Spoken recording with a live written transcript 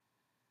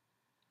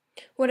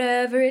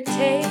whatever it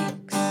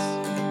takes.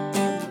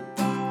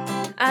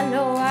 I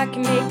know I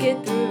can make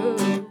it through.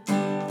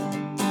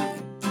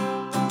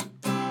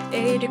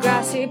 A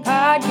Degrassi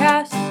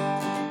podcast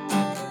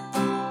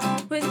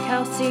with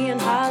Kelsey and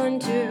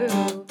Holland too.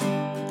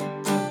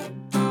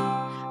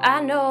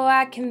 I know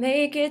I can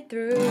make it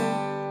through.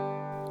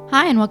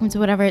 Hi, and welcome to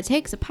Whatever It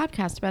Takes, a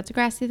podcast about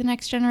Degrassi The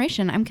Next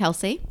Generation. I'm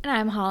Kelsey. And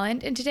I'm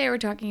Holland, and today we're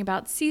talking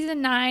about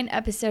Season 9,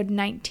 Episode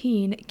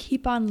 19,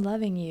 Keep On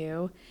Loving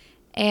You.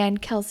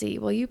 And Kelsey,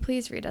 will you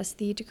please read us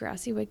the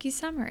Degrassi Wiki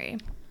summary?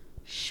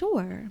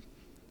 Sure.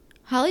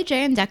 Holly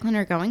J and Declan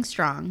are going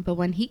strong, but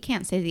when he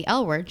can't say the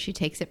L word, she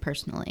takes it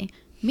personally.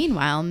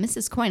 Meanwhile,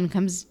 Mrs. Coyne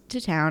comes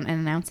to town and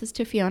announces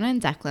to Fiona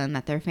and Declan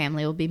that their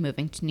family will be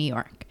moving to New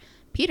York.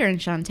 Peter and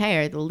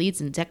Shantae are the leads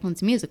in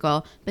Declan's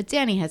musical, but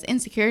Danny has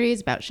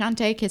insecurities about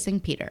Shantae kissing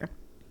Peter.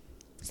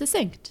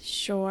 Succinct.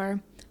 Sure.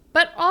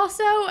 But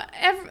also,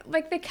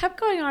 they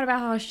kept going on about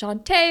how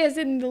Shantae is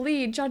in the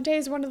lead. Shantae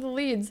is one of the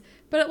leads.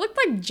 But it looked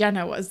like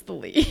Jenna was the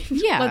lead.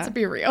 Yeah. Let's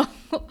be real.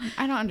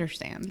 I don't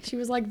understand. She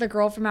was like the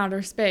girl from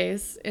outer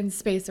space in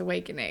Space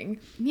Awakening.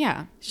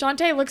 Yeah.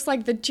 Shantae looks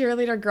like the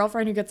cheerleader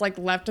girlfriend who gets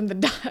left in the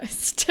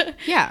dust.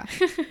 Yeah.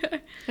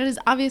 That is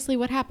obviously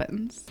what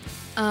happens.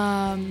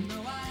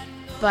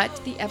 But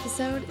the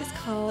episode is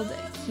called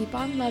Keep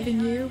On Loving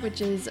You,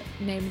 which is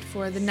named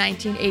for the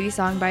 1980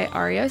 song by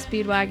REO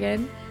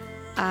Speedwagon.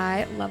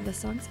 I love this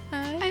song so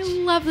much. I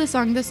love this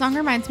song. This song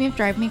reminds me of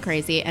Drive Me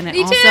Crazy, and it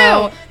Me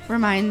also too.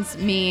 reminds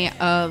me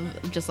of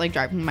just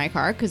driving my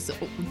car, because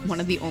one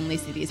of the only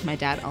CDs my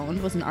dad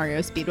owned was an REO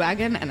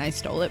Speedwagon, and I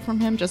stole it from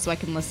him just so I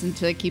can listen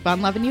to Keep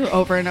On Loving You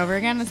over and over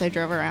again as I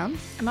drove around.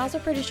 I'm also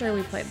pretty sure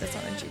we played this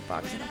on a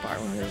jukebox in a bar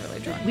when we were really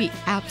drunk. We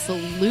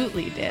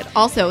absolutely did.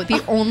 Also,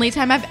 the only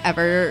time I've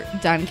ever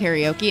done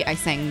karaoke, I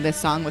sang this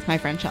song with my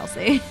friend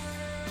Chelsea.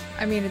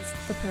 I mean, it's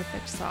the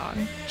perfect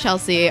song.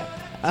 Chelsea,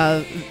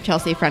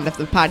 friend of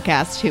the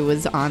podcast, who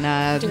was on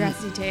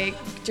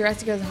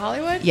Degrassi Goes to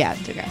Hollywood? Yeah,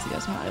 Degrassi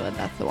Goes to Hollywood.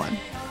 That's the one.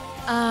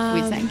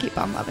 We sang Keep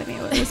On Loving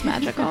You. It was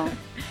magical.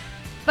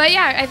 But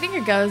yeah, I think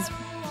it goes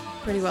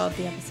pretty well with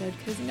the episode,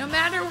 because no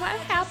matter what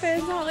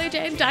happens, Holly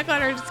J and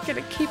Declan are just going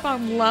to keep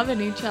on loving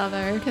each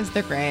other. Because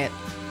they're great.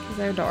 Because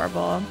they're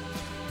adorable.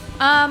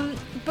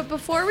 But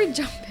before we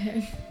jump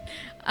in,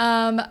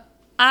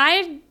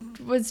 I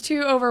was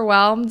too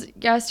overwhelmed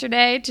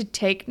yesterday to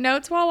take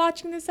notes while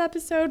watching this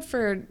episode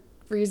for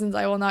reasons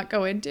I will not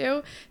go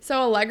into. So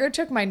Allegra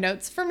took my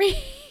notes for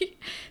me.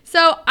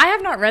 So I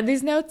have not read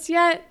these notes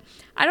yet.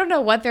 I don't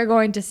know what they're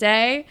going to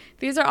say.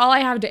 These are all I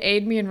have to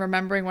aid me in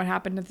remembering what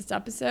happened in this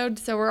episode.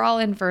 So we're all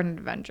in for an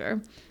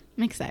adventure.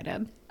 I'm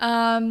excited.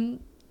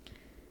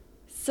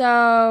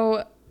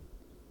 So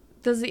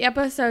does the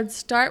episode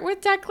start with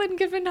Declan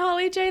giving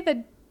Holly J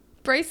the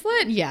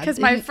bracelet? Yeah. Because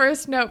my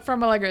first note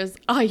from Allegra is,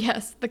 oh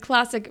yes, the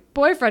classic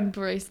boyfriend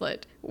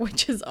bracelet,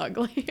 which is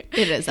ugly.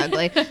 It is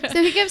ugly.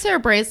 So he gives her a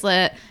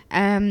bracelet,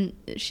 and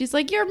she's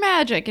like, "You're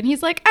magic," and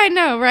he's like, "I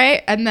know,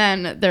 right?" And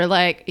then they're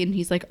like, and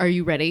he's like, "Are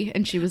you ready?"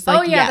 And she was like,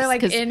 "Oh yeah," yes, they're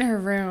like in her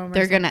room.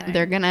 They're gonna do it.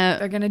 They're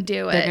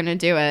gonna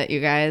do it, you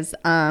guys.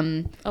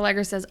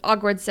 Allegra says,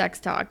 "Awkward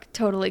sex talk,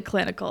 totally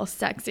clinical,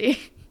 sexy."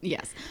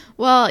 Yes.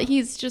 Well,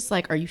 he's just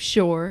like, "Are you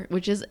sure?"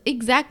 Which is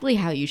exactly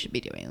how you should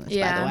be doing this,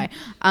 by the way.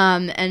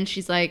 And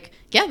she's like,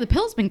 "Yeah, the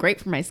pill's been great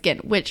for my skin,"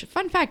 which,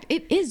 fun fact,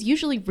 it is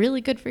usually really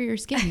good for your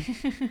skin.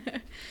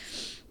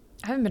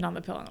 I haven't been on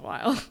the pill in a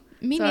while.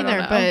 Me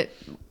neither, but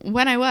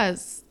when I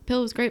was,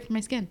 pill was great for my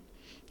skin.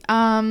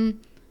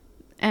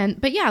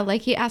 But yeah,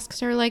 he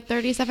asks her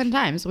 37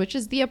 times, which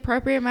is the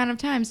appropriate amount of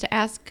times to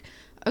ask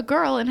a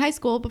girl in high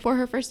school before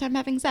her first time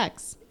having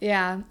sex.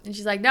 Yeah. And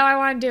she's like, "No, I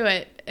want to do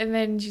it." And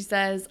then she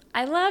says,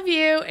 "I love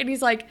you." And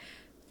he's like,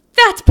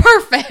 "That's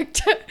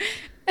perfect."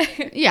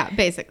 Yeah,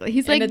 basically.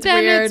 He's and like,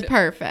 "Then it's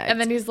perfect."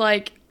 And then he's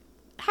like,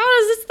 "How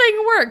does this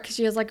thing work?"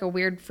 She has a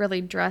weird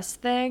frilly dress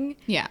thing.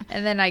 Yeah.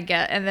 And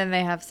then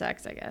they have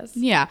sex, I guess.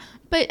 Yeah.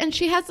 And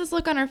she has this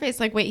look on her face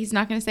wait, he's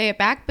not going to say it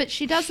back, but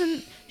she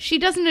doesn't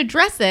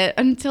address it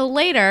until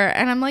later.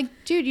 And I'm like,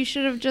 dude, you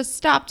should have just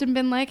stopped and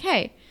been like,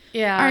 "Hey,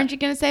 yeah, aren't you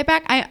going to say it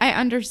back?" I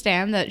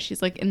understand that she's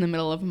in the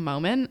middle of a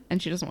moment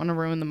and she doesn't want to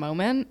ruin the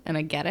moment, and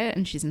I get it,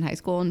 and she's in high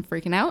school and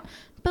freaking out.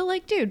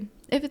 But dude,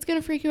 if it's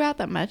going to freak you out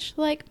that much,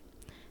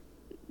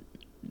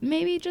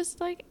 maybe just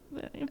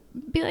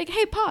be like,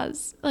 "Hey,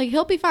 pause."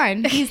 He'll be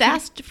fine. He's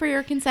asked for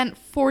your consent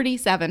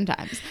 47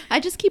 times. I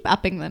just keep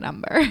upping the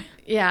number.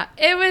 Yeah,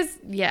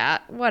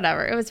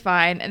 whatever. It was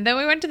fine. And then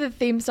we went to the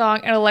theme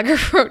song, and Allegra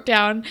wrote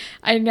down,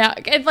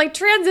 it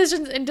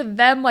transitions into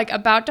them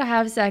about to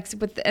have sex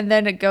and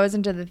then it goes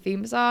into the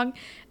theme song.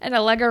 And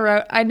Allegra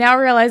wrote, "I now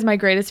realize my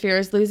greatest fear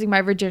is losing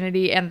my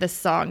virginity, and this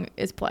song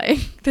is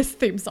playing." This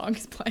theme song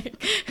is playing.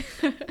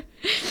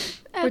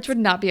 Which would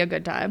not be a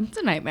good time. It's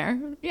a nightmare.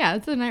 Yeah,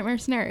 it's a nightmare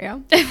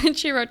scenario. And then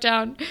she wrote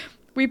down,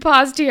 "We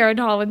paused here and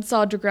Holland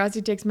saw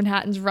Degrassi Takes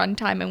Manhattan's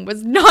runtime and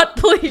was not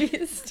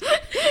pleased."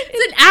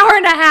 It's an hour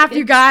and a half,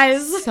 you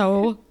guys.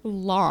 So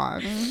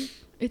long.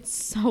 It's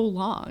so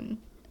long.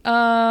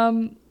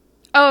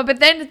 Oh, but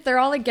then they're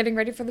all like getting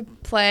ready for the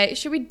play.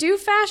 Should we do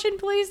fashion,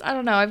 please? I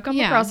don't know. I've come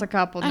across a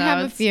couple notes. I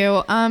have a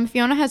few.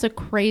 Fiona has a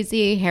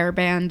crazy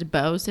hairband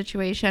bow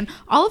situation.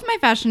 All of my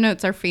fashion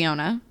notes are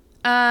Fiona.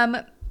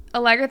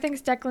 Allegra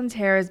thinks Declan's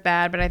hair is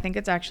bad, but I think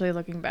it's actually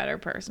looking better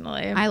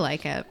personally. I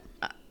like it.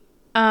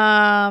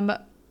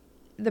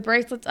 The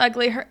bracelet's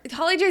ugly.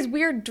 Holly J's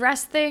weird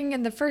dress thing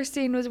in the first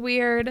scene was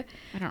weird.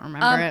 I don't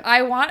remember it.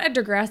 I want a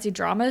Degrassi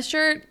drama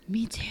shirt.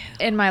 Me too.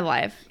 In my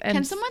life. And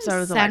can someone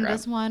send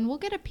us one? We'll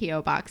get a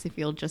P.O. box if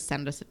you'll just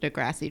send us a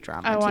Degrassi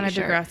drama t-shirt. I want a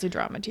Degrassi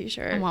drama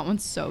t-shirt. I want one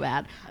so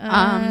bad.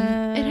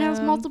 It has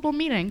multiple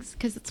meanings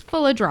because it's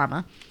full of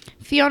drama.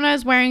 Fiona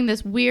is wearing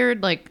this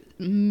weird, like,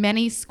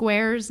 many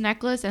squares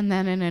necklace and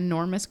then an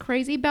enormous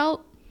crazy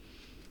belt.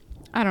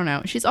 I don't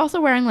know. She's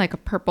also wearing, like, a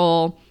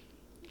purple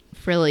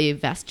frilly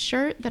vest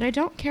shirt that I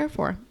don't care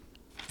for.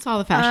 That's all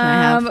the fashion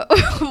I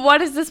have. What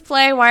is this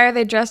play? Why are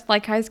they dressed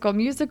like High School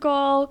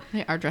Musical?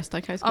 They are dressed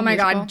like High School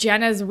Musical. Oh my god,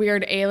 Jenna's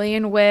weird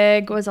alien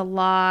wig was a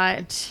lot.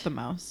 It's the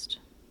most.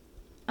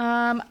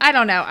 I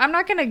don't know. I'm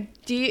not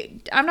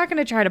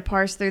gonna try to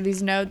parse through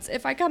these notes.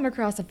 If I come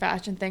across a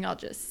fashion thing, I'll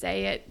just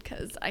say it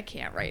because I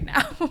can't right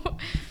now.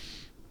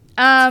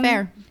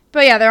 Fair.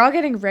 But yeah, they're all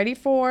getting ready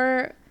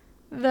for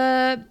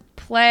the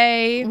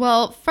play.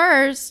 Well,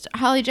 first,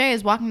 Holly J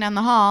is walking down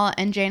the hall,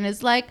 and Jane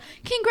is like,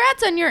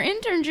 "Congrats on your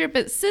internship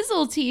at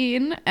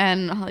Sizzleteen."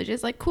 And Holly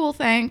J's like, "Cool,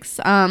 thanks."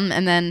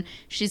 And then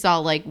she's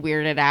all like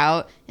weirded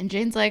out, and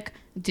Jane's like,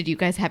 "Did you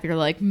guys have your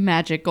like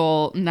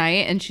magical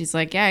night?" And she's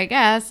like, "Yeah, I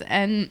guess."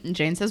 And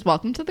Jane says,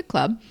 "Welcome to the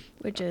club,"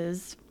 which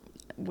is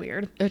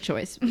weird. A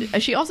choice.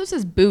 She also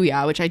says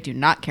 "booyah," which I do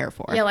not care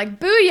for. Yeah,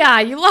 like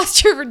booyah, you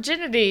lost your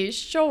virginity.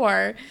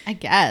 Sure, I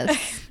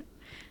guess.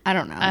 I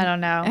don't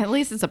know. At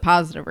least it's a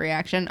positive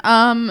reaction.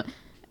 And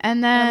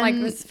then I'm like,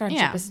 this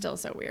friendship is still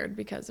so weird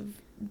because of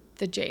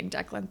the Jane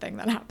Declan thing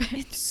that happened.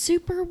 It's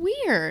super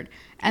weird.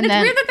 And it's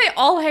weird that they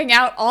all hang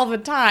out all the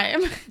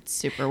time. It's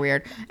super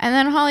weird. And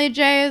then Holly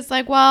J is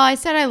like, "Well, I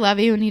said I love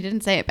you," and he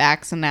didn't say it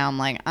back. So now I'm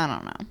like, I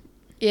don't know.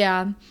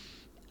 Yeah.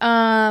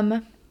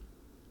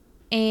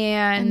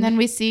 And then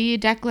we see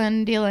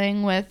Declan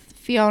dealing with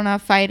Fiona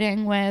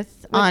fighting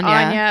with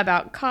Anya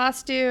about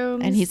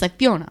costumes. And he's like,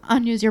 "Fiona,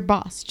 Anya's your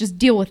boss. Just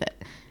deal with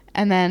it."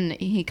 And then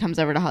he comes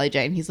over to Holly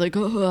J and he's like,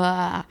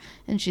 "Ugh."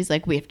 And she's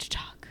like, "We have to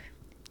talk.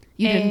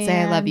 You didn't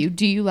say I love you.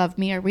 Do you love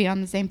me? Are we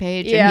on the same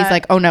page?" Yeah. And he's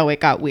like, "Oh no, it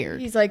got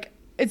weird." He's like,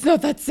 "It's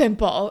not that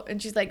simple."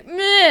 And she's like,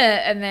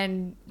 "Meh." And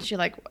then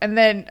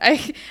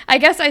I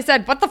guess I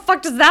said, "What the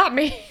fuck does that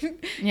mean?"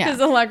 Yeah.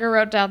 Because Allegra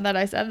wrote down that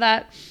I said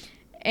that.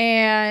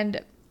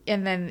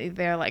 And then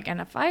they're like in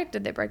a fight.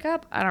 Did they break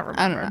up? I don't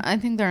remember. I don't know. I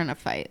think they're in a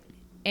fight.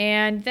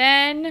 And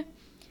then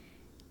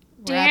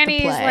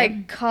Danny's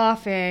like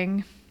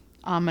coughing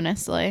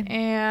ominously.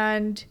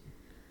 And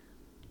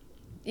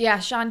yeah,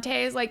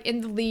 Shantae is like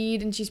in the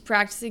lead and she's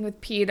practicing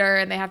with Peter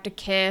and they have to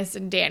kiss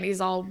and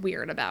Danny's all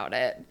weird about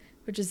it,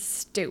 which is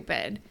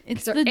stupid.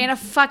 They're in a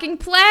fucking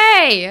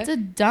play. It's a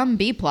dumb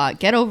B plot.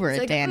 Get over it,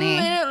 like, Danny.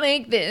 I don't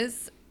like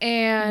this.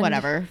 And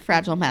whatever.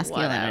 Fragile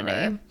masculinity.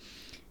 Whatever.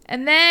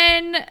 And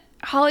then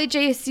Holly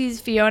J sees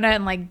Fiona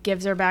and like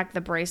gives her back the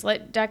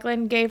bracelet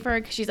Declan gave her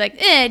because she's like,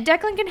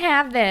 Declan can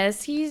have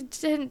this. He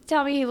didn't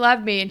tell me he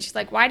loved me. And she's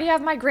like, "Why do you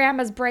have my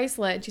grandma's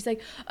bracelet?" And she's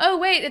like, "Oh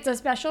wait, it's a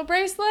special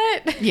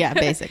bracelet." Yeah,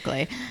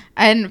 basically.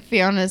 And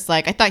Fiona's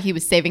like, "I thought he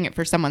was saving it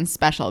for someone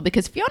special,"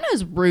 because Fiona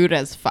is rude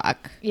as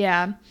fuck.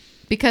 Yeah,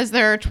 because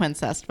there are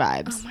twincest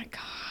vibes. Oh my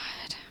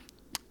god.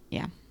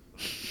 Yeah,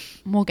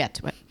 we'll get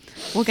to it.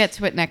 We'll get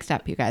to it next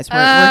up, you guys. We're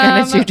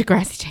going to do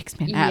Degrassi Takes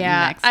Manhattan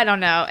next. I don't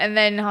know. And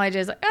then Holly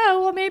J's like,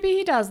 "Oh, well, maybe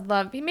he does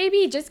love me. Maybe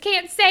he just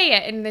can't say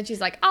it." And then she's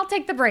like, "I'll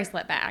take the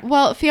bracelet back."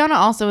 Well, Fiona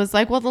also was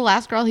like, "Well, the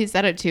last girl he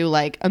said it to,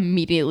 like,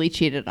 immediately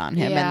cheated on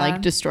him and,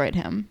 like, destroyed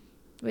him."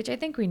 Which I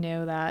think we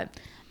knew that.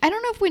 I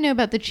don't know if we knew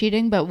about the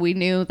cheating, but we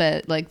knew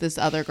that, like, this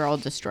other girl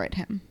destroyed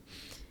him.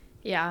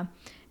 Yeah.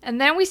 And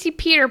then we see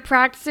Peter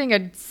practicing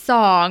a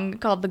song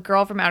called "The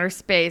Girl from Outer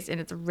Space," and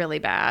it's really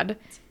bad.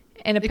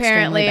 And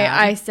apparently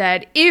I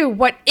said, "Ew,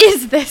 what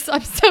is this?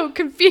 I'm so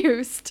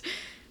confused."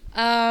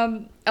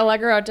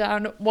 Allegra wrote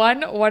down,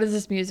 1, what is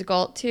this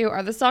musical? 2,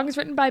 are the songs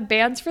written by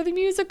bands for the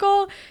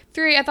musical?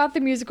 3, I thought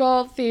the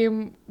musical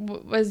theme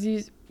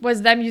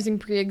was them using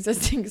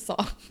pre-existing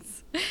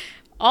songs.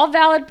 All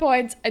valid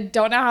points. I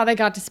don't know how they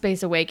got to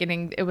Space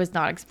Awakening. It was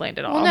not explained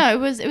at all. Well,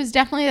 no, it was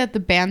definitely that the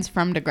bands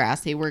from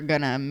Degrassi were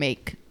going to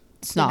make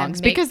songs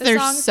because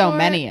there's so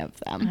many of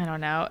them. I don't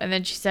know. And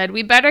then she said,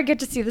 "We better get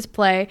to see this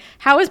play.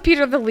 How is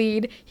Peter the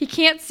lead? He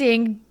can't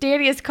sing.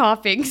 Danny is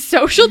coughing.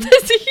 Social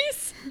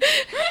disease."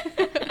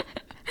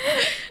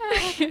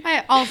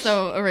 I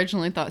also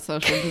originally thought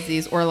social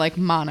disease or like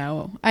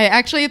mono. I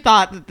actually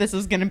thought that this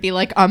was going to be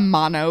like a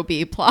mono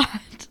B plot.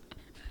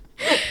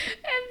 And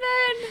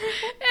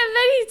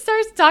then he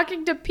starts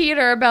talking to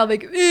Peter about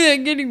like,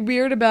 I'm getting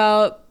weird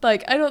about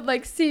like, I don't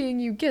like seeing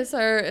you kiss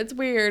her. It's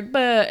weird.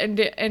 But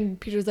and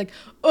Peter's like,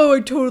 "Oh, I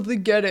totally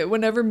get it.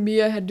 Whenever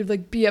Mia had to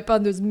like be up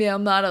on those male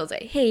models,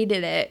 I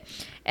hated it."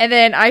 And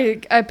then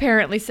I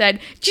apparently said,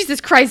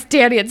 Jesus Christ,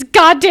 Danny, it's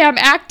goddamn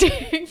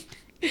acting.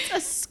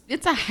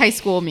 It's a high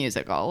school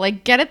musical.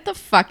 Like, get it the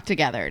fuck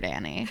together,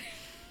 Danny.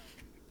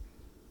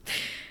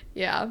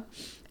 Yeah.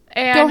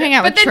 And, Go hang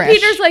out with But then Trish.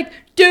 Peter's like,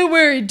 don't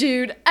worry,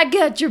 dude. I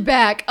got your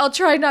back. I'll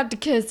try not to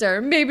kiss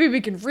her. Maybe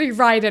we can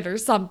rewrite it or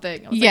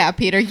something. Yeah,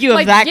 Peter, you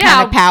have that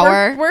kind of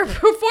power. We're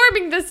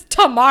performing this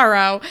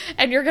tomorrow,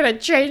 and you're going to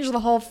change the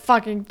whole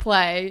fucking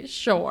play.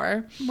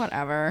 Sure.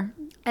 Whatever.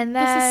 And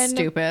then This is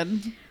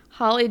stupid.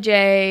 Holly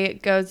J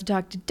goes to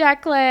talk to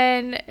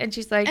Declan, and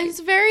she's like... And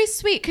it's very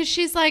sweet because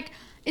she's like,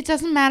 it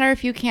doesn't matter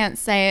if you can't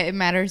say it. It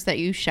matters that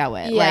you show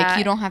it. Yeah. Like,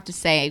 you don't have to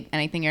say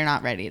anything you're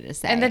not ready to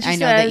say. And then she I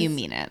know that says- you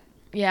mean it.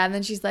 Yeah, and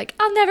then she's like,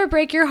 I'll never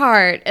break your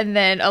heart. And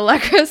then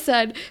Allegra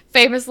said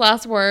famous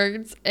last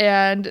words,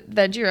 and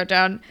then she wrote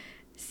down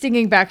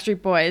singing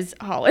Backstreet Boys,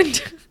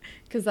 Holland.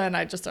 Because then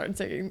I just started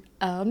singing,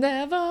 I'll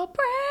never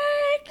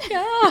break your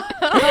heart.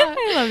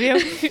 I love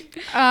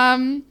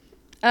you.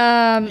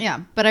 Yeah,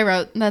 but I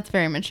wrote, that's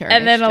very mature.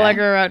 And then HJ.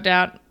 Allegra wrote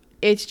down,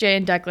 HJ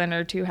and Declan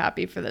are too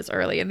happy for this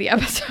early in the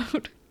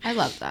episode. I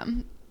love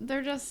them.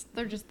 They're just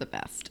the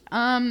best.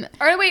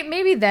 Or wait,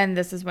 maybe then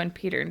this is when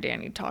Peter and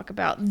Danny talk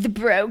about the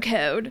bro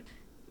code,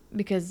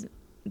 because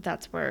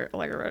that's where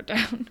Allegra wrote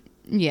down.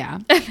 Yeah.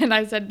 And then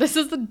I said, this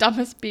is the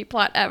dumbest B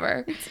plot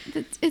ever.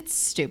 It's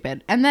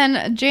stupid. And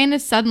then Jane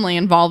is suddenly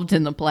involved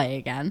in the play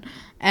again.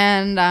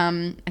 And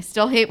I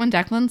still hate when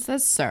Declan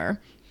says sir.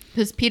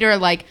 Because Peter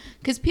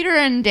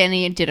and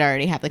Danny did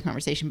already have the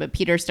conversation, but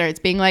Peter starts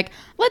being like,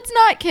 let's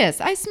not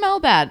kiss. I smell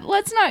bad.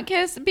 Let's not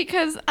kiss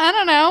because, I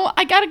don't know,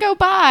 I gotta go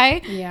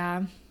by.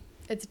 Yeah,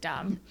 it's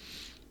dumb.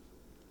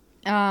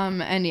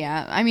 And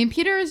yeah, I mean,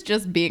 Peter is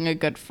just being a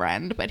good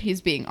friend, but he's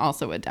being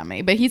also a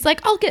dummy. But he's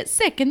like, I'll get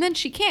sick and then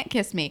she can't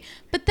kiss me.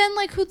 But then,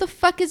 like, who the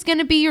fuck is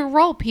gonna be your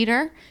role,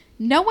 Peter?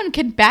 No one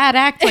can bad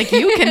act like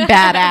you can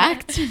bad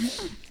act.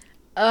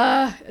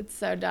 It's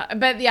so dumb.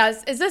 But yeah,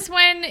 is this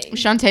when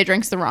Shantae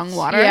drinks the wrong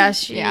water?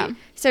 Yeah.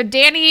 So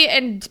Danny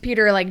and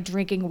Peter are like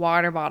drinking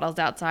water bottles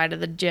outside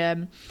of the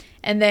gym.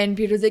 And then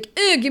Peter's like,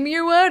 give me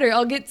your water.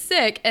 I'll get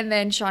sick. And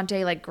then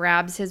Shantae like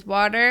grabs his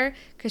water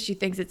because she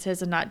thinks it's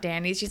his and not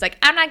Danny's. She's like,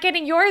 I'm not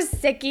getting yours,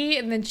 sickie.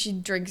 And then she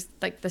drinks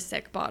like the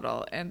sick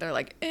bottle. And they're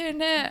like,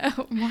 no.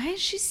 Why is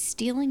she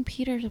stealing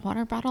Peter's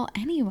water bottle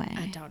anyway?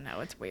 I don't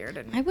know. It's weird.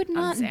 And I would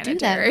not do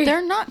unsanitary. that.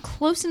 They're not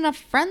close enough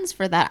friends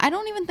for that. I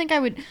don't even think I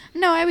would.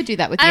 No, I would do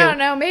that with I you. don't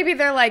know. Maybe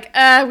they're like,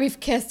 we've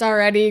kissed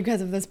already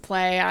because of this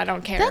play. I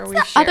don't care. That's We've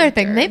the shared other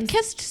thing. germs. They've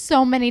kissed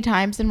so many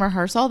times in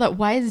rehearsal that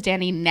why is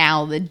Danny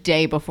now, the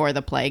day before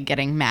the play,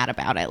 getting mad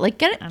about it? Like,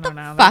 get it I the don't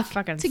know. That's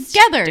fuck fucking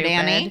together, stupid.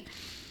 Danny.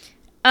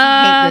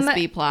 I hate this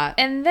B plot.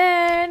 And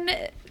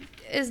then,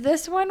 is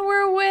this when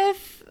we're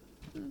with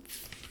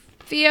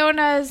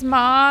Fiona's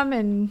mom?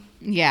 And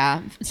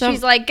Yeah. So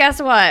she's like,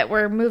 guess what?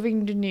 We're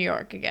moving to New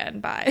York again.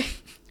 Bye.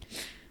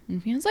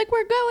 and Fiona's like,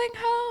 we're going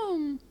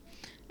home.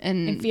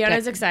 And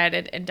Fiona's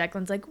excited. And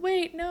Declan's like,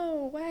 wait,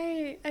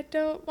 I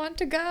don't want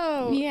to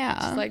go.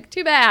 Yeah. She's like,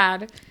 too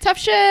bad. Tough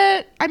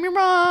shit. I'm your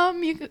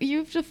mom.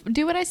 You just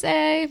do what I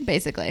say,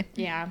 basically.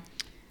 Yeah.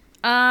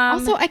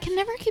 Also, I can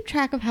never keep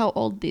track of how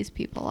old these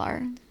people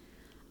are.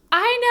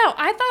 I know.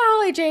 I thought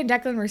Holly J and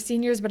Declan were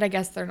seniors, but I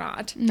guess they're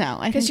not. No,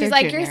 I think Because she's they're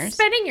like, juniors. you're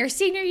spending your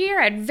senior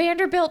year at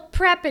Vanderbilt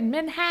Prep in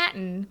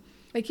Manhattan.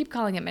 They keep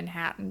calling it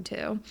Manhattan,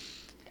 too.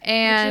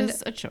 And, Which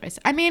is a choice.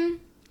 I mean,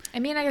 I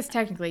guess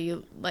technically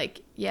you,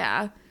 like,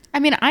 yeah. I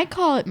mean, I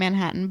call it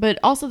Manhattan, but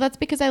also that's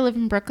because I live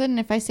in Brooklyn, and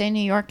if I say New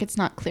York, it's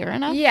not clear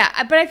enough. Yeah,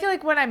 but I feel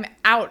like when I'm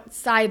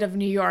outside of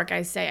New York,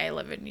 I say I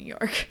live in New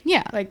York.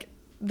 Yeah. Like,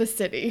 the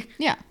city.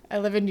 Yeah. I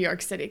live in New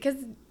York City because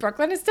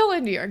Brooklyn is still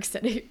in New York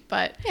City.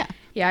 But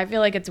Yeah. I feel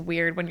like it's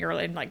weird when you're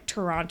in like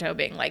Toronto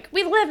being like,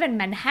 we live in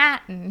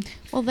Manhattan.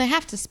 Well, they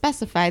have to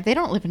specify. They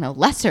don't live in a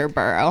lesser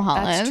borough,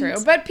 Holland. That's true.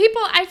 But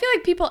I feel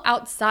like people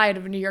outside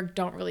of New York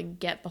don't really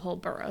get the whole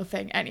borough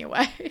thing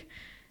anyway.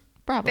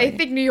 Probably. They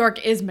think New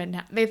York is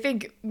Manhattan. They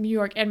think New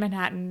York and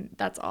Manhattan,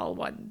 that's all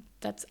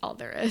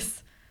there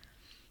is.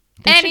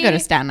 They should go to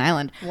Staten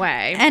Island.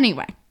 Way.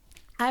 Anyway.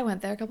 I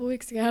went there a couple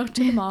weeks ago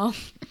to the mall.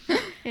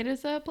 It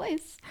is a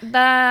place.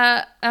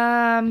 I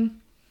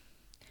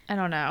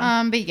don't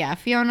know. But yeah,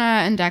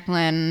 Fiona and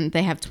Declan,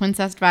 they have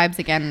twincest vibes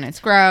again, and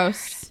it's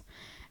gross.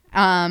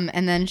 And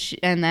then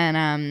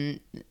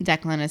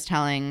Declan is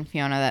telling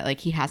Fiona that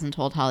like he hasn't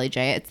told Holly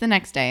J. It's the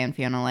next day, and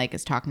Fiona like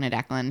is talking to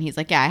Declan. He's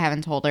like, yeah, I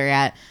haven't told her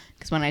yet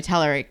because when I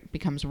tell her, it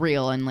becomes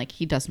real, and like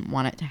he doesn't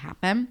want it to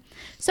happen.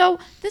 So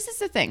this is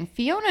the thing.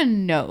 Fiona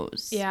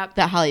knows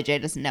that Holly J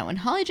doesn't know, and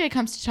Holly J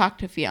comes to talk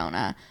to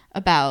Fiona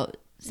about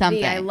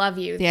something. The I love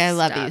you. The I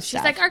love you She's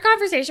stuff. like, our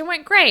conversation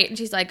went great, and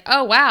she's like,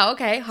 oh wow,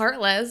 okay,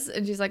 heartless.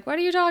 And she's like, what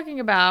are you talking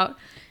about?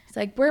 It's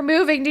like, we're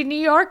moving to New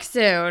York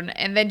soon.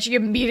 And then she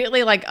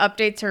immediately like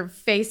updates her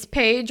face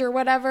page or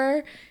whatever.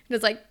 And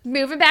it's like,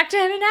 moving back to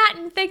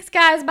Manhattan. Thanks,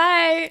 guys.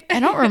 Bye.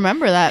 I don't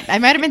remember that. I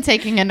might have been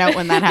taking a note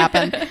when that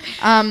happened.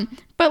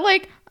 But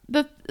like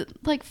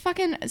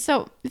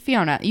So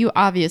Fiona, you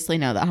obviously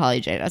know that Holly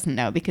J doesn't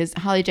know because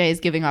Holly J is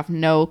giving off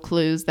no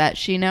clues that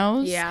she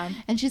knows. Yeah.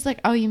 And she's like,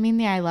 oh, you mean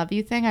the I love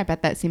you thing? I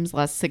bet that seems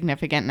less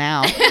significant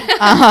now.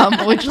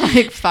 Which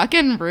like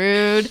fucking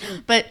rude.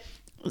 But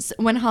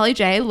when Holly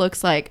J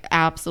looks like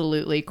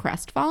absolutely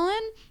crestfallen,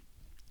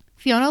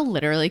 Fiona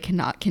literally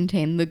cannot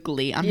contain the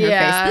glee on her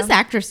face. This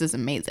actress is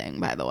amazing,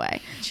 by the way.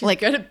 She's like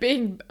good at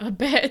being a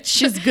bitch.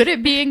 She's good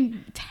at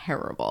being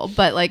terrible,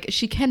 but like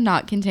she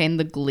cannot contain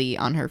the glee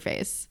on her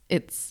face.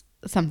 It's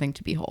something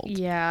to behold.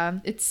 Yeah.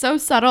 It's so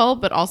subtle,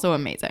 but also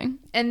amazing.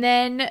 And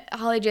then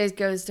Holly J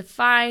goes to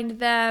find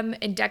them,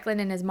 and Declan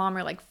and his mom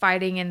are like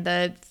fighting in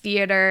the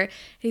theater.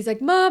 He's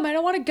like, Mom, I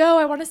don't want to go.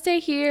 I want to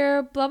stay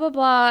here, blah, blah,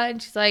 blah. And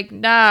she's like,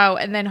 no.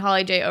 And then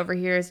Holly J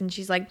overhears, and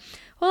she's like,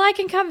 well, I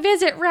can come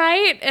visit,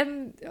 right?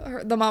 And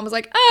the mom was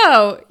like,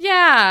 oh,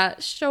 yeah,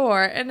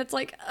 sure. And it's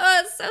like,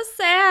 oh, it's so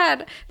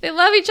sad. They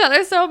love each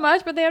other so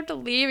much, but they have to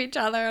leave each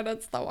other, and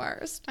it's the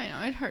worst. I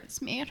know, it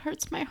hurts me. It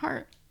hurts my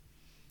heart.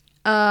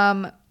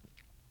 And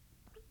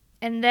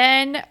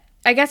then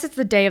I guess it's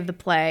the day of the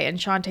play, and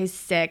Shantae's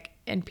sick,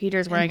 and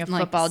Peter's wearing a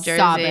football jersey.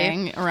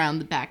 Sobbing around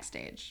the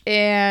backstage.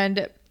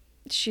 And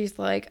she's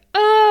like,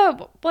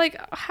 oh, like,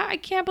 I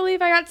can't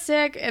believe I got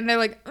sick. And they're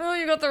like, oh,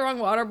 you got the wrong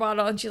water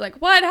bottle. And she's like,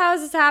 what? How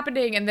is this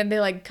happening? And then they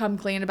like come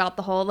clean about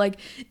the whole like,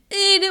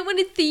 I don't want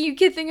to see you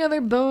kissing other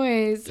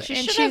boys. She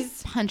should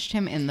have punched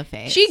him in the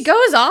face. She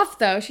goes off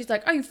though. She's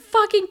like, are you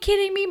fucking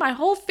kidding me? My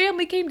whole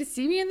family came to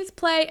see me in this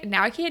play, and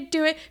now I can't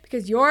do it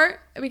because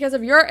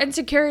of your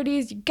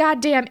insecurities, you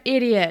goddamn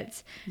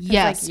idiots.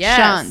 Yes, like,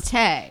 yes,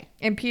 Shantae.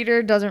 And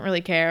Peter doesn't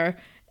really care.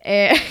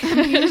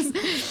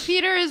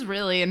 Peter is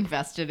really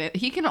invested in it.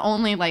 He can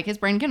only his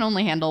brain can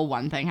only handle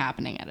one thing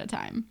happening at a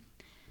time.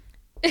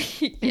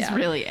 It's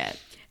really it.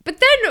 But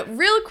then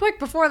real quick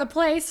before the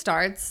play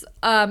starts,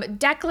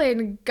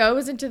 Declan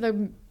goes into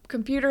the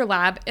computer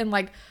lab and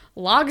like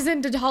logs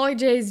into Holly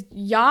J's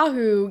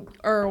Yahoo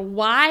or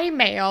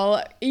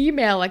Y-mail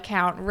email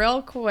account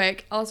real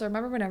quick. Also,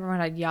 remember when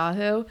everyone had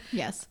Yahoo?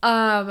 Yes.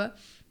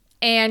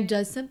 And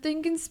does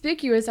something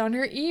conspicuous on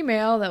her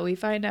email that we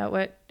find out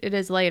what it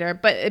is later.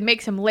 But it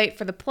makes him late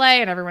for the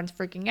play, and everyone's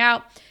freaking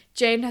out.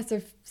 Jane has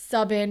to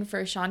sub in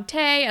for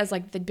Shantae as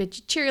like the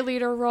bitchy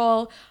cheerleader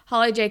role.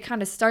 Holly J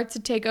kind of starts to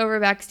take over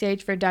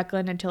backstage for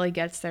Declan until he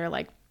gets there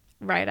like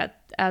right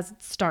as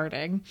it's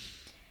starting.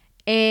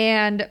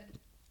 And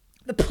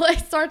the play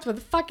starts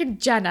with fucking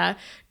Jenna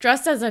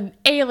dressed as an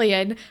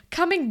alien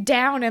coming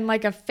down in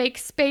like a fake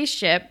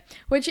spaceship,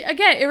 which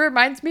again, it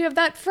reminds me of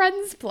that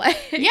Friends play.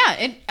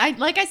 Yeah,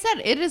 like I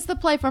said, it is the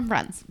play from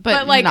Friends,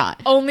 but like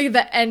not only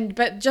the end,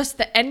 but just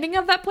the ending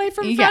of that play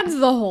from Friends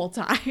the whole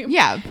time.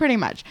 Yeah, pretty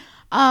much.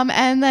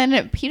 And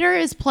then Peter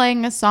is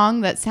playing a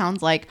song that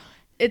sounds like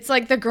it's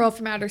like The Girl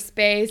from Outer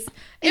Space.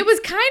 It was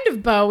kind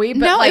of Bowie,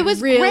 but no, like it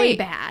was really great.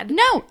 bad.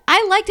 No,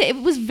 I liked it.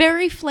 It was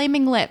very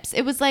Flaming Lips.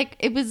 It was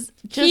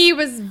just... He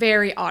was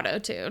very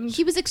auto-tuned.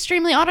 He was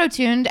extremely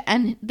auto-tuned,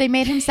 and they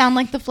made him sound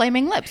like the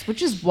Flaming Lips,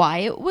 which is why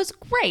it was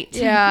great.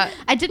 Yeah.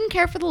 I didn't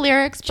care for the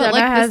lyrics, Jenna but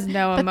like has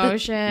no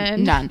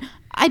emotion. None.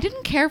 I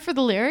didn't care for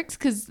the lyrics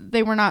because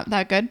they were not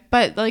that good,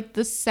 but like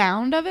the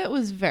sound of it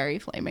was very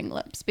Flaming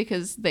Lips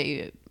because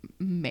they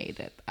made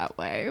it that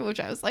way, which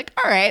I was like,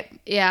 all right.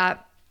 Yeah.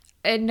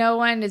 And no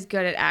one is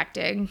good at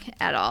acting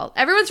at all.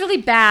 Everyone's really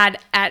bad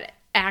at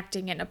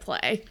acting in a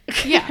play.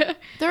 Yeah.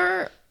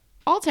 They're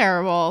all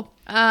terrible.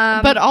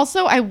 But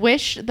also, I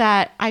wish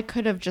that I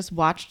could have just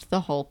watched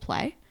the whole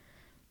play.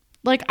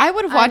 Like, I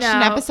would have watched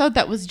an episode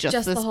that was just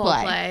this the whole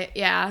play.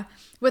 Yeah.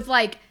 With,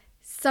 like,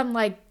 some,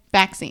 like,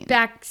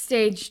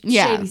 backstage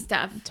shady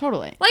stuff.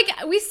 Totally. Like,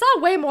 we saw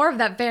way more of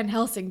that Van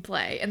Helsing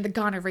play in the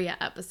gonorrhea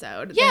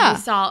episode. Yeah. Than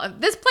we saw.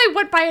 This play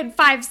went by in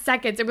 5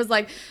 seconds. It was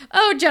like,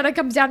 oh, Jenna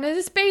comes down in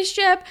a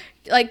spaceship.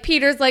 Like,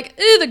 Peter's like,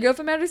 ew, the girl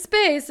from outer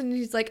space. And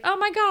he's like, oh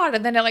my God.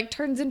 And then it, like,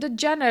 turns into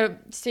Jenna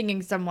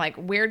singing some, like,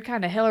 weird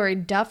kind of Hilary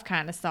Duff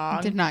kind of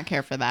song. Did not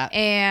care for that.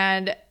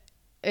 And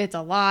it's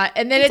a lot.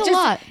 And then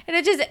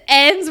it just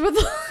ends with,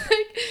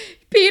 like,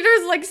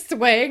 Peter's like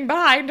swaying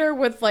behind her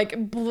with like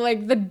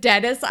the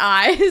deadest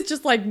eyes,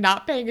 just like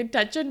not paying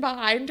attention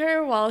behind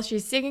her while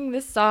she's singing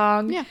this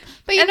song. Yeah,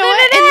 but you know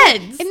what?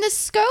 It ends in the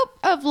scope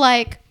of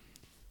like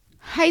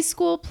high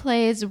school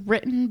plays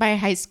written by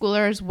high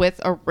schoolers with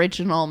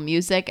original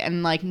music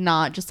and like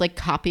not just like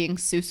copying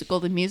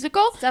Seussical the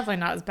musical. It's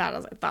definitely not as bad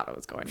as I thought it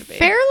was going to be.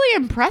 Fairly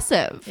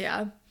impressive.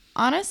 Yeah,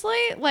 honestly,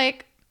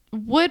 like.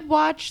 Would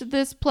watch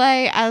this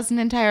play as an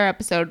entire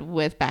episode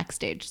with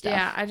backstage stuff.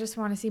 Yeah, I just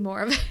want to see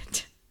more of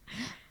it.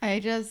 I'm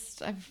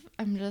just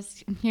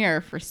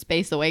here for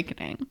Space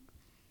Awakening.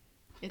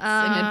 It's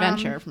an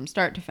adventure from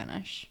start to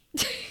finish.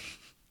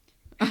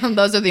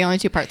 Those are the only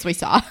 2 parts we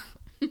saw.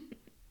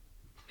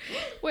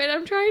 Wait,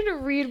 I'm trying to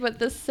read what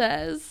this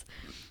says.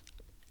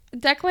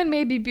 Declan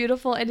may be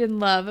beautiful and in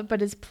love,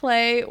 but his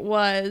play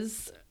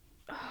was...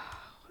 Oh,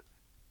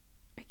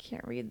 I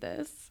can't read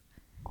this.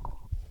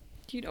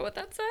 Do you know what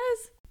that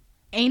says?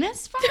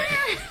 Anus fire?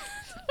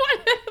 What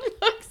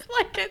it looks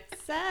like it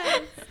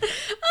says.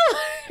 Oh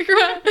my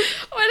God.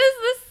 What does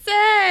this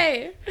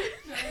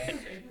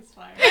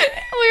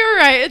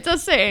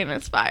does say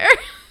anus fire.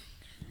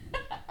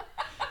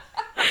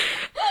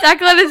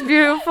 Declan is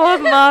beautiful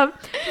in love.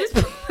 This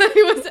play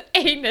was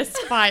anus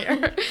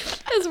fire,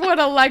 is what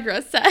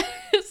Allegra says.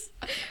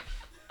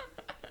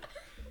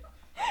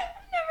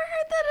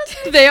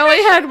 They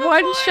only had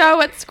one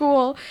show at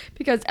school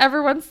because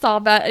everyone saw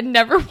that and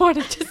never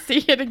wanted to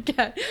see it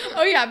again.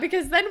 Oh yeah,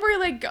 because then we're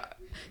like,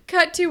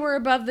 cut to we're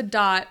above the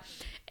dot,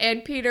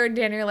 and Peter and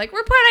Danny are like,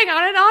 we're putting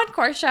on an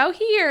encore show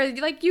here.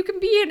 Like, you can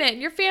be in it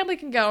and your family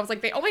can go. I was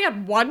like, they only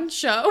had one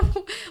show.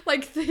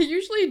 Like, they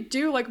usually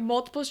do like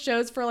multiple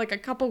shows for like a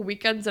couple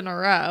weekends in a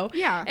row.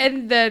 Yeah.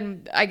 And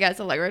then I guess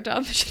Allegra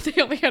told them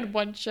they only had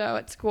one show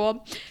at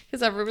school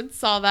because everyone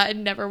saw that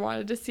and never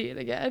wanted to see it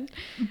again.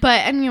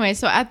 But anyway,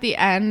 so at the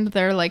end,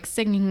 they're like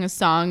singing a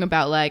song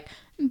about like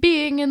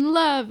being in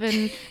love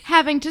and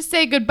having to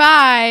say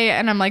goodbye.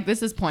 And I'm like,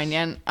 this is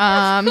poignant.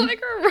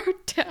 Allegra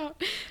wrote down,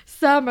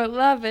 summer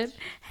lovin'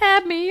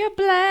 had me a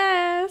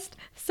blast.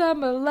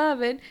 Summer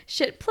lovin'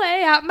 should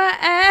play out my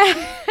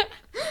ass.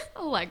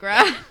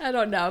 Allegra. I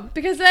don't know.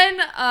 Because then,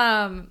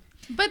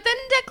 But then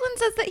Declan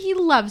says that he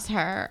loves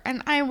her.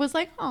 And I was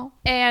like, oh.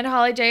 and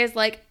Holly J is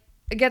like,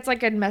 gets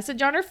like a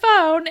message on her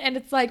phone. And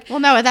it's like,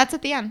 Well, no, that's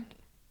at the end.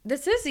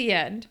 this is the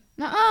end.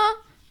 Nuh-uh.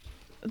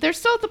 They're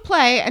still at the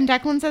play, and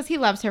Declan says he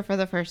loves her for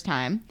the first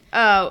time.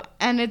 Oh.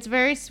 And it's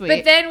very sweet.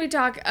 But then we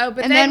talk, but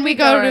and then we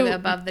go to the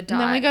above the dot.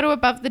 And then we go to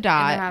above the And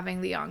dot. they're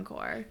having the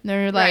encore.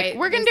 They're like, Right.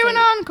 we're going to It's do an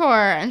like-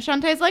 encore. And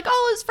Shantae's like,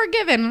 all is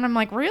forgiven. And I'm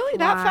like, really?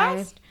 That Why?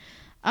 fast?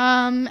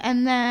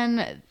 And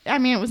then, I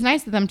mean, it was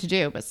nice of them to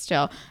do, but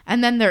still.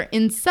 And then they're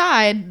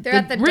inside They're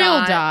at the real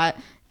dot. dot.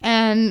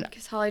 And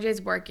Because Holly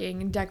J's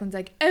working, and Declan's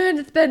like, I want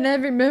to spend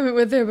every moment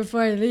with her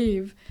before I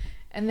leave.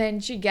 And then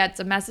she gets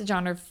a message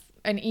on her,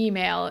 an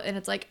email, and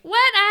it's like, what?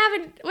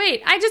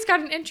 I just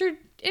got an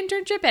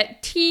internship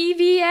at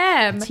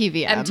TVM.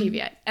 TVM.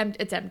 MTV.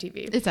 It's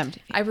MTV. it's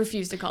empty. I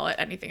refuse to call it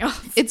anything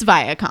else. It's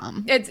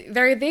Viacom.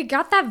 They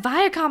got that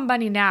Viacom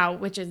money now,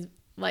 which is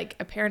like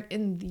apparent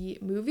in the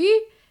movie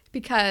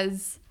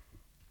because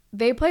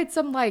they played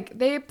some like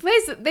they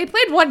played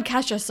one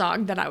Kesha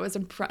song that I was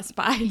impressed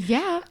by.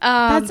 Yeah.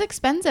 That's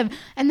expensive.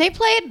 And they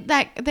played,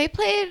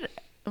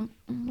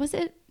 was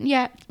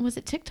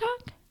it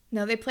TikTok?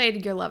 No, they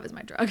played Your Love Is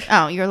My Drug.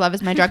 Oh, Your Love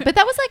Is My Drug. But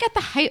that was like at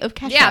the height of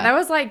Kesha. Yeah, that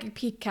was like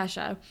peak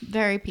Kesha.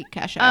 very peak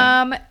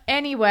Kesha.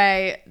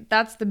 Anyway,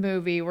 that's the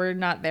movie. We're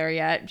not there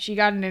yet. She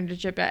got an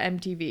internship at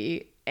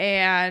MTV,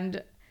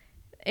 and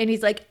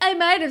he's like, I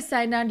might have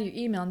signed on to your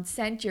email and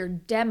sent your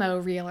demo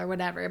reel or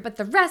whatever, but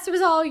the rest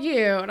was all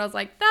you. And I was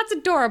like, that's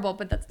adorable,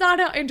 but that's not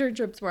how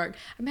internships work.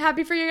 I'm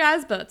happy for you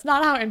guys, but that's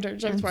not how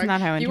internships work. not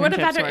how You would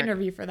have had internships to work.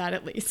 interview for that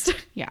at least.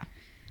 Yeah.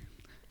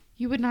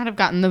 You would not have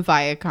gotten the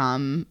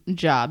Viacom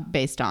job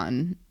based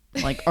on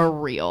like a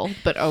reel,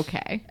 but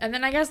okay. And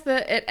then I guess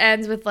it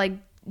ends with like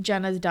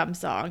Jenna's dumb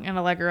song, and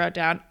Allegra wrote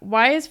down,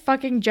 why is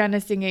fucking Jenna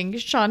singing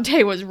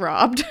Shantae was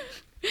robbed?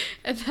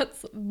 And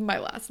that's my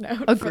last note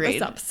for Agreed.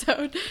 this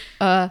episode.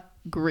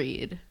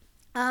 Agreed.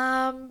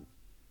 Yeah,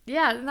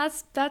 and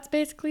that's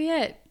basically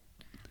it.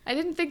 I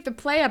didn't think the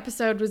play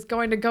episode was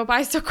going to go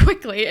by so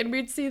quickly and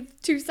we'd see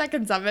 2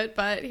 seconds of it,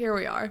 but here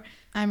we are.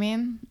 I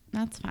mean,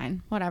 that's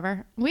fine.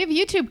 Whatever. We have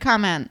YouTube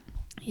comment.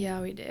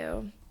 Yeah, we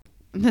do.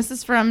 This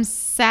is from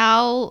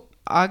Sal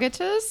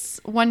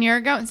Agatus 1 year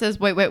ago. It says,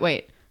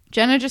 wait.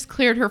 Jenna just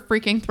cleared her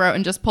freaking throat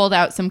and just pulled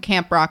out some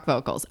camp rock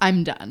vocals.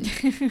 I'm done.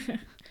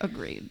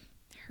 Agreed.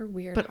 Her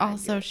weird. But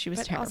also she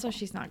was terrible. Also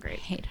she's not great.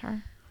 Hate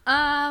her.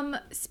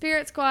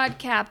 Spirit Squad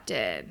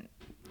captain.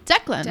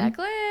 Declan.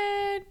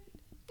 Declan.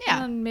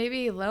 Yeah. And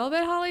maybe a little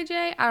bit Holly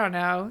J. I don't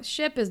know.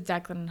 Ship is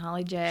Declan and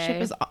Holly J. Ship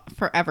is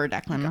forever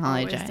Declan and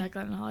Holly Always J.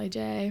 Declan and Holly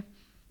J.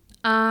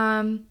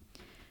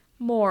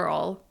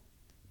 Moral.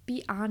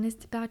 Be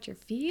honest about your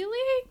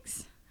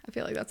feelings. I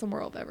feel like that's the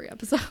moral of every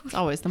episode. It's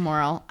always the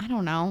moral. I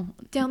don't know.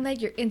 Don't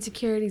let your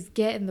insecurities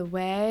get in the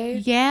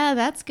way. Yeah,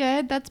 that's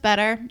good. That's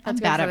better. That's I'm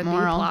good bad for at the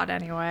moral. B-plot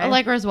anyway.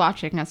 Allegra's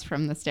watching us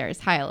from the stairs.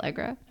 Hi,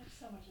 Allegra.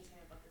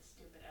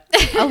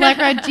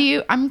 Allegra,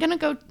 I'm going to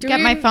go get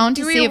my phone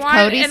to see if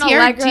Cody's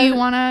here. Do you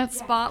want to?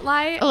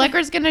 Spotlight?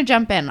 Allegra's going to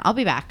jump in. I'll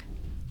be back.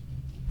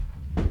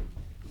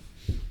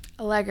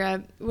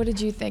 Allegra, what did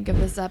you think of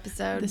this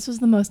episode? This was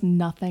the most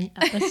nothing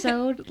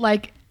episode.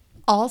 Like,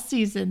 all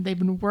season, they've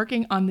been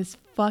working on this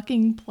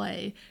fucking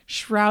play,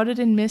 shrouded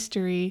in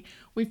mystery.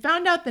 We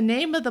found out the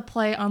name of the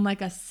play on,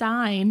 like, a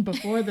sign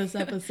before this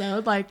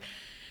episode. And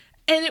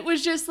it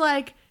was just,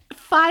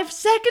 5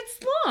 seconds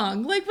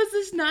long. Was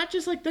this not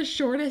just, the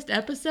shortest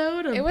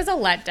episode? It was a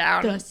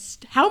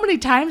letdown. How many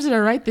times did I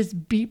write this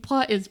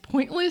B-plot is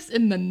pointless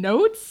in the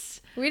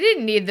notes? We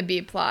didn't need the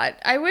B-plot.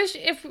 I wish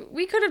if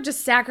we could have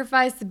just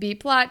sacrificed the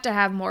B-plot to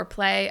have more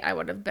play, I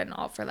would have been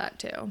all for that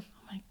too. Oh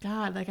my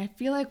God, I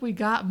feel like we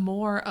got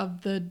more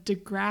of the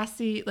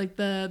Degrassi,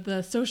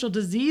 the social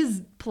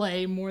disease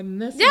play more than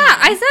this Yeah, one.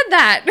 I said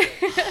that.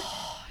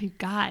 Oh, you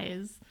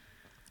guys.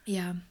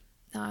 Yeah,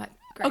 not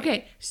great.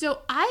 Okay,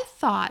 so I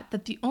thought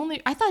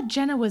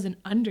Jenna was an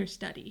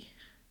understudy.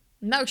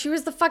 No, she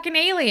was the fucking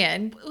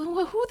alien. Who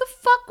the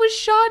fuck was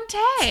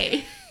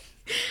Shantae?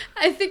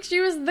 I think she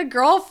was the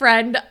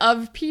girlfriend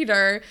of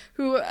Peter,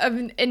 who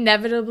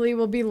inevitably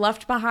will be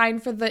left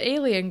behind for the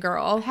alien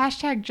girl.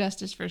 Hashtag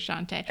justice for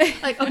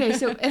Shantae. Like, okay,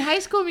 so in High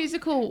School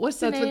Musical, what's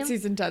the That's name? what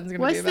season 10 is going to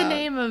be What's about. the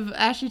name of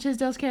Ashley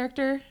Tisdale's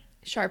character?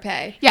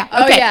 Sharpay. Yeah.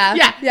 Oh, Okay. yeah.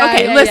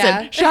 Okay. Yeah, listen,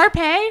 yeah.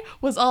 Sharpay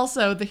was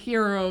also the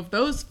hero of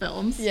those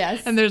films.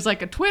 Yes. And there's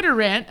like a Twitter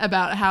rant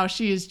about how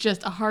she is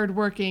just a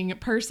hardworking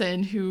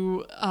person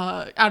who,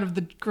 out of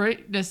the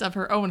greatness of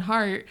her own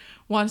heart,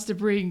 wants to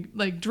bring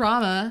like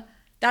drama.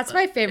 That's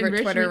my favorite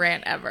Enrichment. Twitter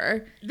rant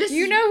ever. This Do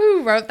you is- know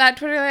who wrote that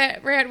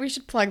Twitter rant? We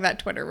should plug that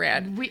Twitter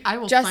rant. I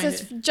will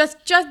Justice, find it. just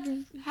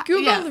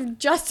Google yeah.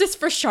 Justice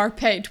for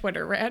Sharpay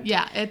Twitter rant.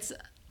 Yeah,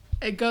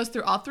 it goes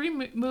through all three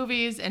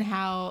movies and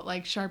how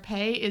like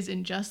Sharpay is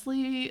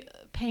unjustly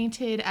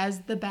painted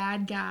as the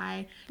bad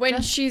guy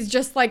When she's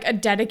just like a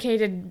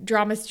dedicated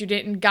drama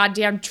student and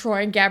goddamn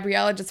Troy and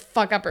Gabriella just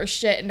fuck up her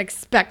shit and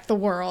expect the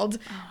world.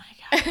 Oh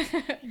my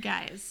god,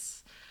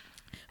 guys.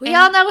 We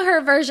all know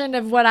her version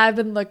of what I've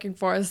been looking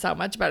for is so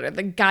much better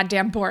than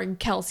goddamn boring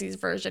Kelsey's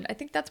version. I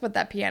think that's what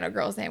that piano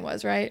girl's name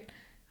was, right?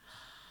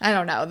 I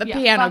don't know. The Yeah,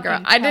 piano fucking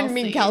girl. I didn't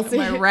mean Kelsey.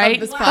 Am I right?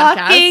 Of this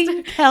podcast.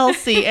 Fucking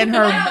Kelsey and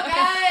her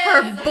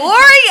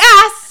boring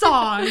ass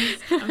songs.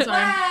 I'm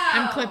sorry.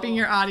 I'm clipping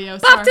your audio.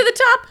 Up Sorry. to the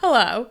top.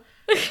 Hello.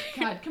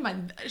 God, come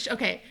on.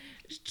 Okay.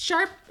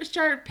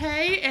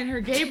 Sharpay and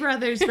her gay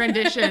brother's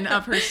rendition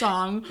of her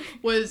song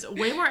was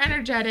way more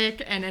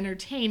energetic and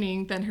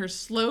entertaining than her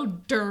slow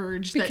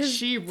dirge that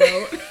she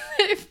wrote.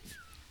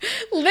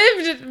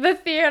 Lived the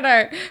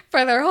theater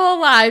for their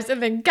whole lives,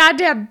 and then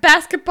goddamn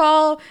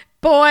basketball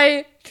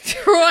boy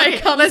Troy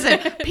comes in.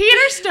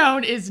 Peter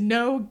Stone is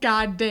no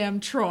goddamn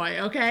Troy,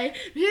 okay?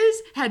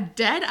 His had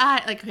dead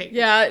eye. Like, okay.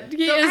 Yeah,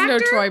 he the is no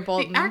actor- Troy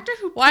Bolton. The actor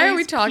who Why are plays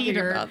we talking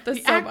Peter, about this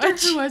the so actor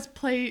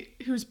much?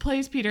 who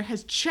plays Peter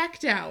has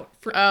checked out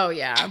for Oh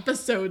yeah.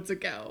 episodes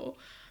ago.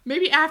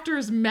 Maybe after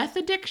his meth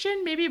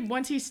addiction, maybe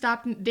once he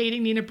stopped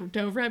dating Nina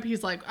Dobrev,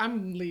 he's like,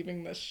 I'm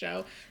leaving this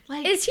show.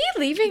 Like, Is he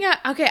leaving?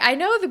 Okay, I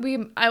know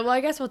that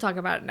I guess we'll talk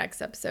about it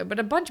next episode, but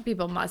a bunch of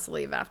people must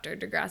leave after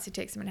Degrassi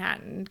Takes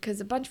Manhattan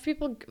because a bunch of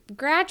people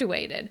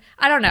graduated.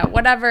 I don't know,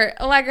 whatever.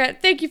 Allegra,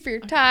 thank you for your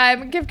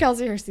time. Give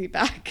Kelsey her seat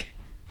back.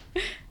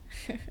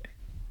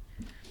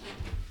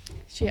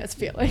 She has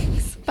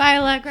feelings. Bye,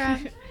 Allegra.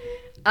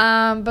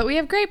 But we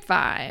have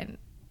Grapevine.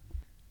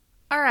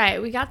 All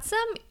right, we got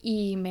some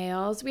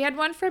emails. We had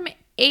one from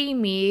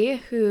Amy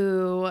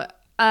who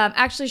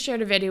actually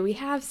shared a video. We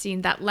have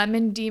seen that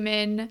Lemon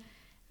Demon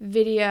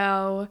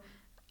video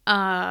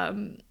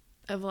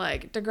of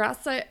like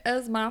Degrassi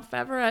is my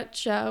favorite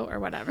show or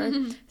whatever.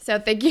 So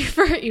thank you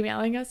for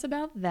emailing us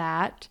about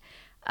that.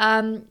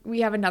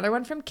 We have another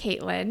one from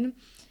Caitlin.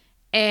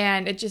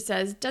 And it just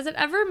says, does it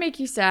ever make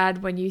you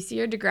sad when you see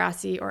your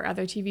Degrassi or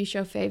other TV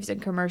show faves in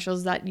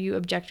commercials that you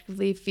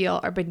objectively feel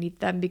are beneath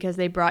them because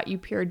they brought you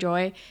pure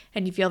joy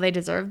and you feel they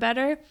deserve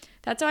better?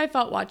 That's how I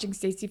felt watching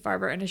Stacey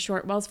Farber in a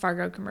short Wells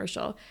Fargo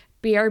commercial.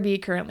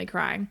 BRB currently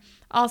crying.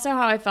 Also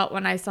how I felt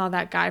when I saw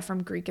that guy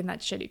from Greek in that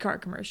shitty car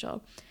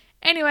commercial.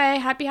 Anyway,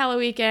 happy Halloween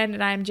weekend,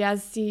 and I'm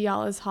Jazz C.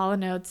 Y'all is Hall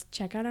 & Oates.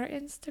 Check out our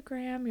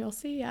Instagram. You'll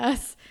see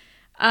us.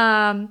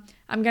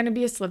 I'm going to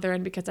be a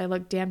Slytherin because I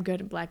look damn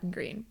good in black and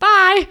green.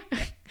 Bye!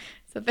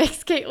 So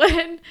thanks,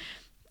 Caitlin.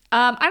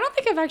 I don't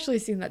think I've actually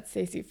seen that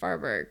Stacey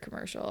Farber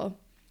commercial.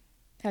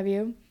 Have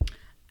you?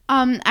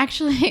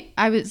 Actually,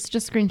 I was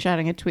just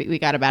screenshotting a tweet we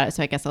got about it,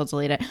 so I guess I'll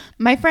delete it.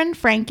 My friend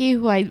Frankie,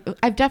 who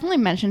I've definitely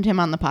mentioned him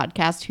on the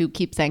podcast, who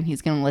keeps saying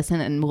he's going to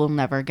listen and will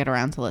never get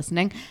around to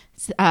listening,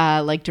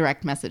 like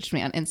direct messaged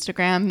me on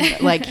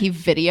Instagram. Like he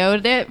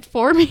videoed it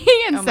for me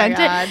and sent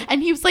it.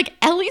 And he was like,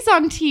 Ellie's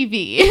on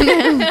TV.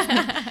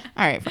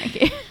 All right,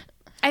 Frankie.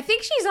 I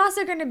think she's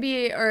also going to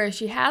be, or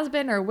she has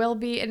been, or will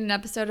be in an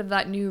episode of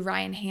that new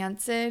Ryan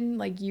Hansen,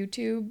 like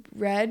YouTube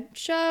Red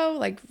show,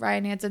 like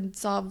Ryan Hansen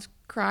Solves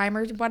Crime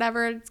or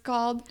whatever it's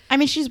called. I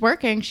mean, she's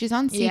working. She's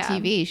on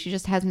CTV. Yeah. She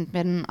just hasn't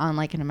been on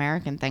like an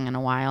American thing in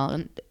a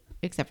while,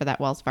 except for that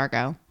Wells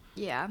Fargo.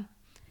 Yeah.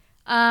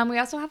 We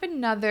also have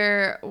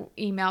another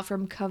email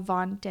from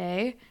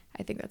Cavante.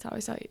 I think that's how I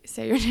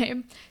say your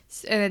name.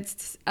 And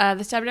it's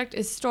the subject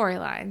is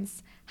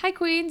storylines. Hi,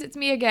 Queens. It's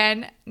me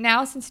again.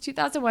 Now, since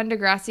 2001,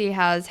 Degrassi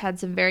has had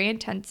some very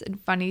intense and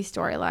funny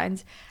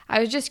storylines. I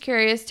was just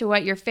curious to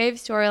what your fave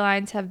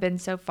storylines have been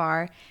so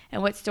far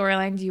and what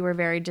storylines you were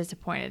very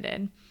disappointed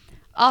in.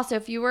 Also,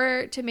 if you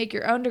were to make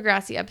your own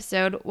Degrassi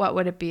episode, what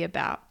would it be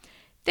about?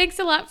 Thanks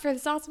a lot for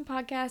this awesome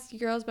podcast. You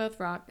girls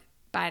both rock.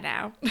 Bye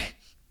now.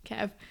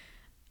 Kev.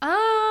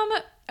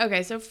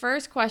 Okay, so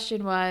first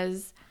question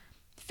was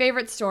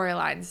favorite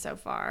storylines so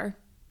far.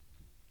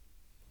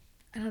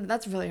 I don't know.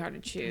 That's really hard to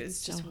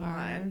choose. Just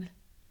one.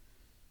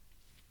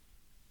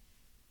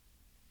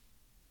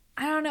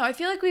 I don't know. I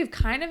feel like we've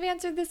kind of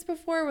answered this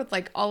before with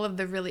like all of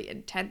the really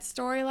intense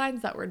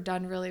storylines that were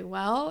done really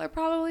well are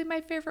probably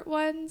my favorite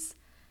ones.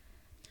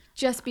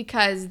 Just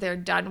because they're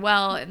done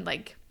well and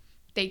like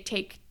they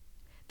take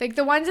like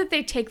the ones that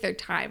they take their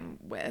time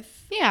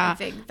with. Yeah. I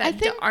think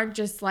that aren't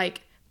just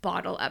like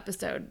bottle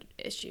episode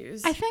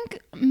issues. I think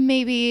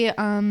maybe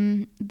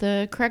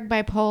the Craig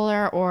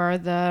bipolar or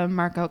the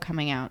Marco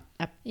coming out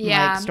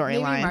storylines.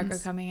 Maybe Marco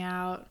coming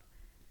out.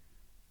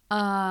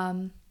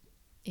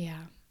 Yeah,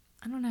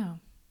 I don't know.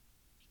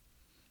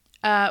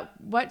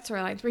 What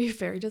storylines were you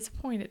very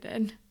disappointed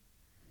in?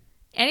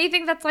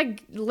 Anything that's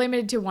like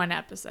limited to one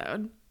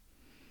episode.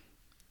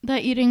 The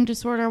eating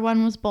disorder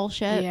one was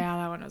bullshit. Yeah,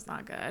 that one was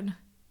not good.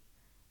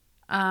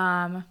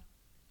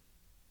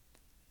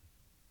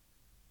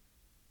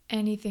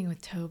 Anything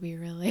with Toby,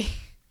 really.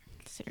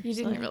 Seriously. He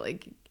didn't really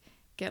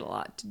get a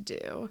lot to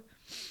do.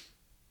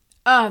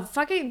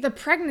 Fucking the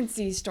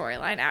pregnancy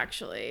storyline,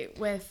 actually,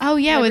 with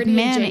Liberty with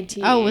Manny. and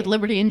JT. Oh, with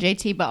Liberty and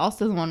JT, but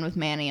also the one with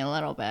Manny a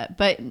little bit.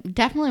 But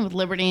definitely with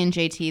Liberty and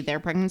JT, their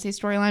pregnancy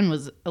storyline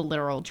was a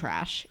literal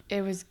trash.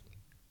 It was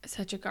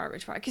such a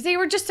garbage fire because they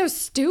were just so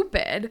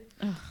stupid.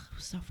 Ugh, it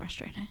was so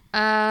frustrating.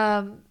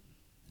 I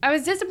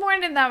was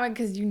disappointed in that one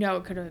because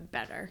it could have been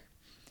better.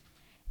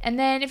 And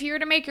then if you were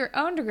to make your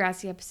own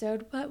Degrassi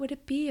episode, what would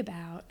it be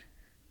about?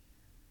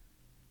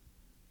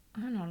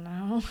 I don't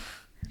know.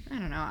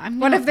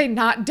 What have they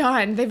not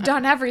done? They've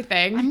done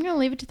everything. I'm going to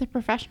leave it to the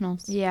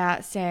professionals. Yeah,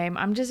 same.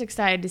 I'm just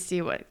excited to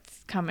see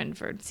what's coming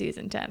for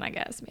season 10, I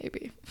guess,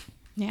 maybe.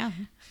 Yeah.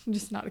 I'm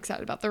just not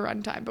excited about the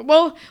runtime, but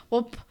we'll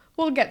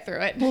get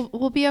through it.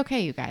 We'll be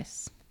okay, you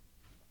guys.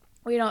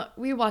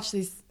 We watch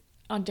these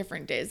on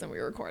different days than we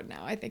record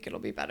now. I think it'll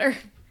be better.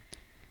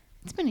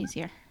 It's been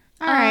easier.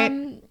 All right.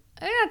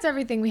 I think that's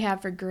everything we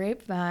have for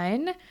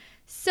Grapevine.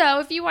 So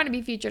if you want to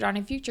be featured on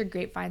a future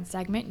Grapevine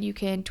segment, you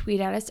can tweet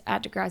at us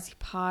at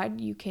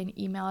DegrassiPod. You can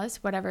email us,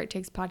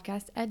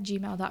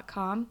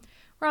 whateverittakespodcast@gmail.com.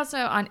 We're also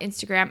on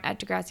Instagram at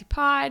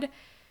DegrassiPod.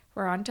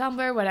 We're on Tumblr,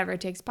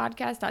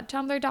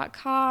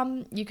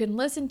 whateverittakespodcast.tumblr.com. You can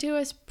listen to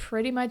us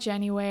pretty much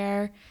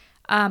anywhere.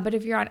 But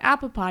if you're on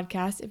Apple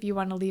Podcasts, if you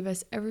want to leave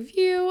us a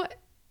review,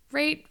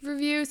 rate,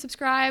 review,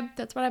 subscribe,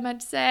 that's what I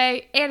meant to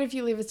say. And if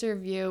you leave us a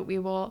review, we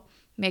will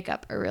make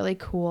up a really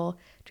cool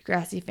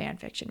Degrassi fan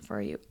fiction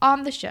for you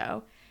on the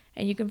show.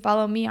 And you can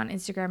follow me on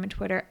Instagram and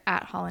Twitter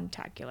at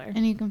HollandTacular.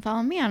 And you can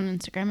follow me on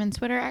Instagram and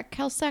Twitter at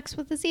KelSex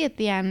with a Z at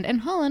the end.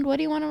 And Holland, what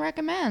do you want to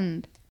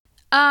recommend?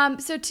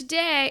 So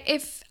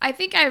today, I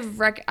think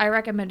I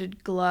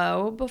recommended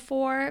Glow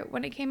before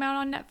when it came out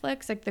on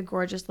Netflix, like the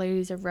Gorgeous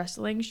Ladies of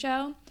Wrestling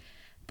show.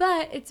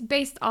 But it's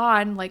based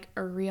on like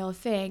a real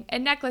thing.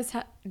 And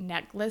Netflix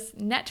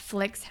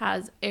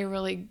has a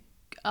really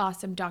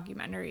awesome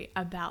documentary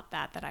about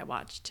that I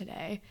watched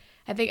today.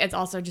 I think it's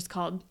also just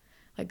called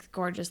like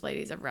Gorgeous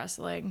Ladies of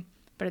Wrestling,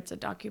 but it's a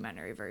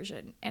documentary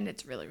version and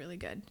it's really, really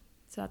good.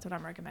 So that's what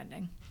I'm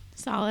recommending.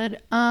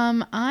 Solid.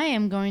 I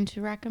am going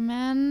to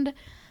recommend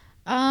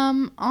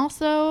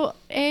also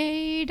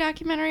a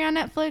documentary on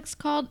Netflix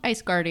called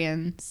Ice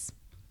Guardians.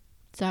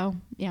 So,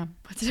 yeah.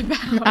 What's it about?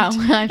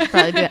 Oh, I should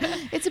probably do that.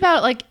 It's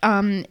about, like,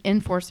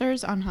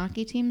 enforcers on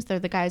hockey teams. They're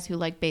the guys who,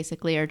 like,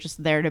 basically are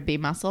just there to be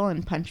muscle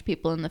and punch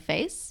people in the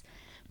face.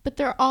 But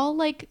they're all,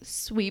 like,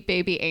 sweet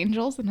baby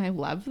angels, and I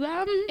love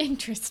them.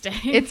 Interesting.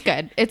 It's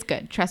good. It's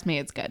good. Trust me,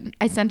 it's good.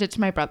 I sent it to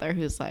my brother,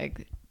 who's,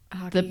 like...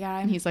 Hockey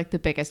guy? He's, like, the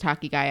biggest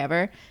hockey guy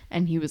ever.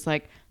 And he was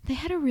like, they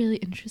had a really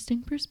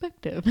interesting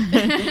perspective.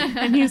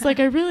 And he was like,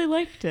 I really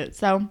liked it.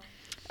 So...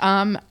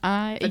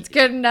 it's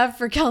good enough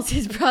for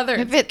Kelsey's brother.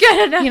 If it's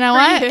good enough, you know for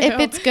what? you. If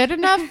it's good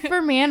enough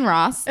for me and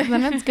Ross,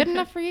 then it's good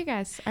enough for you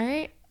guys. All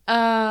right.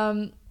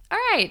 All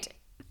right.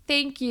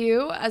 Thank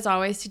you, as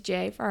always, to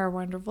Jay for our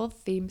wonderful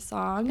theme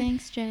song.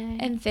 Thanks, Jay.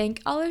 And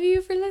thank all of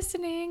you for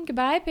listening.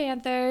 Goodbye,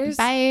 Panthers.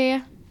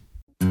 Bye.